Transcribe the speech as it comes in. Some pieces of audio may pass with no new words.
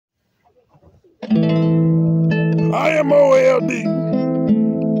I am OLD.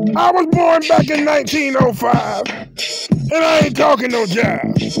 I was born back in 1905, and I ain't talking no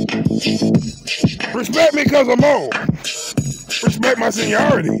jive. Respect me because I'm old. Respect my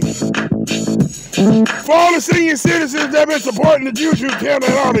seniority. For all the senior citizens that been supporting the YouTube channel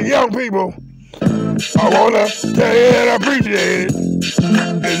and all the young people, I wanna tell you that I appreciate it.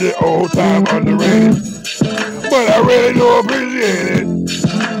 Is it old time underrated? But I really do appreciate it.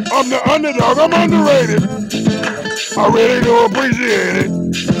 I'm the underdog, I'm underrated. I really do appreciate it.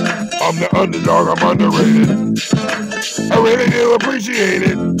 I'm the underdog, I'm underrated. I really do appreciate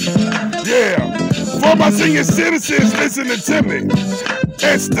it. Yeah. For my senior citizens listening to me,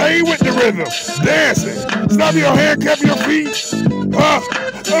 and stay with the rhythm, dancing. Stop your hand, keep your feet.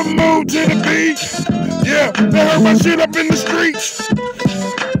 Move to the beat. Yeah, they heard my shit up in the streets.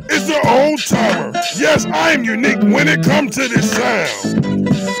 It's the old timer. Yes, I am unique when it comes to this sound.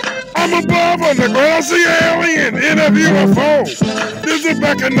 I'm above underground. I see an alien in a UFO. This is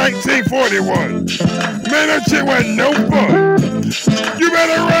back in 1941. Man, that shit wasn't no fun. You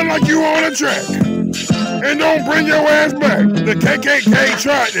better run like you on a track. And don't bring your ass back. The KKK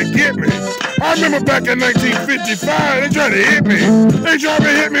tried to get me. I remember back in 1955, they tried to hit me. They tried to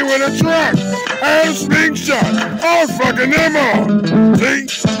hit me with a truck. I had a slingshot. I was fucking them up. See?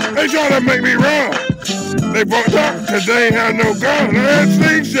 They tried to make me run. They fucked up because they ain't had no gun. I had a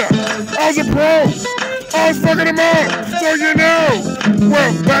slingshot. I was a pro. I was fucking them up. So you know.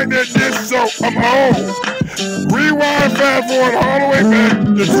 Well, back to this, so I'm old. Rewind, fast forward all the way back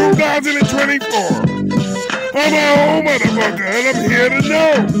to 2024. I'm an old motherfucker, and I'm here to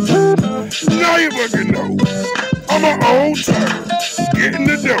know. Now you fucking know. I'm an old timer, getting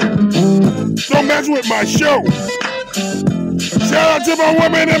the dough. Don't mess with my show. Shout out to my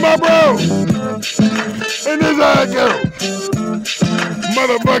woman and my bro. And this is how it goes.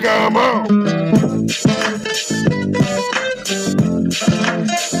 Motherfucker, I'm on.